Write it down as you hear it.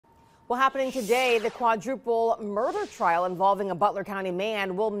Well, happening today, the quadruple murder trial involving a Butler County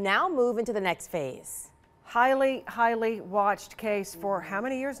man will now move into the next phase. Highly watched case for how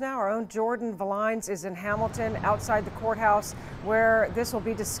many years now? Our own Jordan Valines is in Hamilton outside the courthouse where this will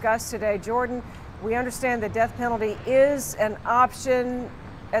be discussed today. Jordan, we understand the death penalty is an option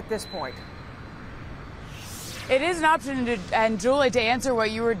at this point. It is an option, and Julie, to answer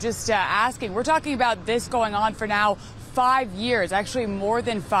what you were just asking, we're talking about this going on for now 5 years, actually more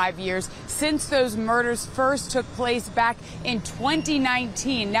than 5 years, since those murders first took place back in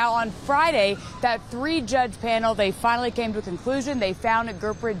 2019. Now, on Friday, that 3-judge panel, they finally came to a conclusion. They found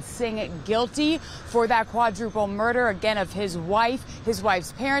Gurpreet Singh guilty for that quadruple murder, again, of his wife, his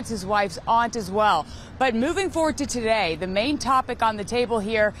wife's parents, his wife's aunt as well. But moving forward to today, the main topic on the table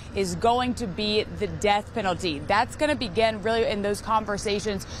here is going to be the death penalty. That's going to begin really in those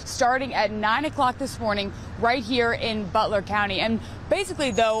conversations starting at 9 o'clock this morning right here in Butler County. And basically,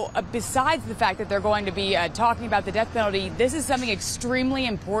 though, besides the fact that they're going to be talking about the death penalty, this is something extremely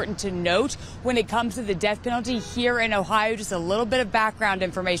important to note when it comes to the death penalty here in Ohio. Just a little bit of background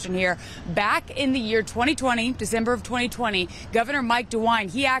information here. Back in the year 2020, December of 2020, Governor Mike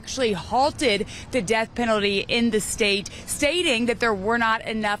DeWine, he actually halted the death penalty in the state, stating that there were not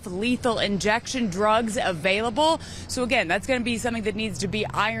enough lethal injection drugs available. So again, that's going to be something that needs to be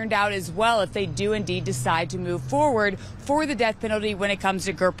ironed out as well if they do indeed decide to move forward for the death penalty when it comes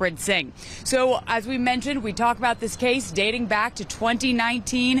to Gurpreet Singh. So as we mentioned, we talk about this case dating back to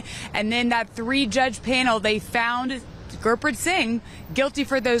 2019, and then that 3-judge panel, they found Gurpreet Singh guilty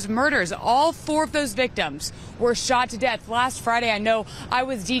for those murders. All 4 of those victims were shot to death. Last Friday, I know I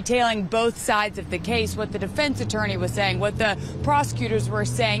was detailing both sides of the case, what the defense attorney was saying, what the prosecutors were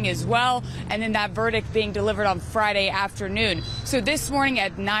saying as well, and then that verdict being delivered on Friday afternoon. So this morning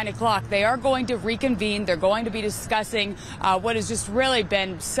at 9 o'clock, they are going to reconvene. They're going to be discussing what has just really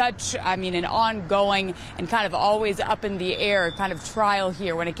been such, an ongoing and kind of always up in the air kind of trial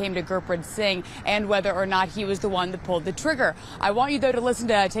here when it came to Gurpreet Singh and whether or not he was the one that pulled the trigger. I want you, though,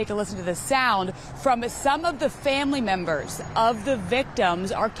 to take a listen to the sound from some of the family members of the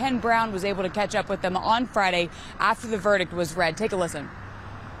victims. Our Ken Brown was able to catch up with them on Friday after the verdict was read. Take a listen.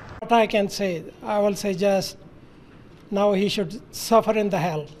 What I can say, I will say just now he should suffer in the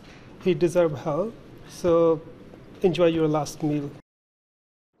hell. He deserved hell, so enjoy your last meal.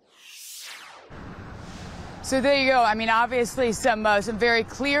 So there you go. Obviously some very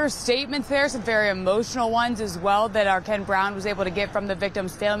clear statements there, some very emotional ones as well that our Ken Brown was able to get from the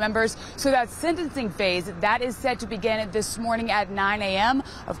victims' family members. So that sentencing phase, that is set to begin this morning at 9 a.m.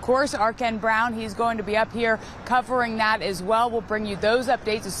 Of course, our Ken Brown, he's going to be up here covering that as well. We'll bring you those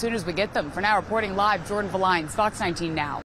updates as soon as we get them. For now, reporting live, Jordan Valines, Fox 19 Now.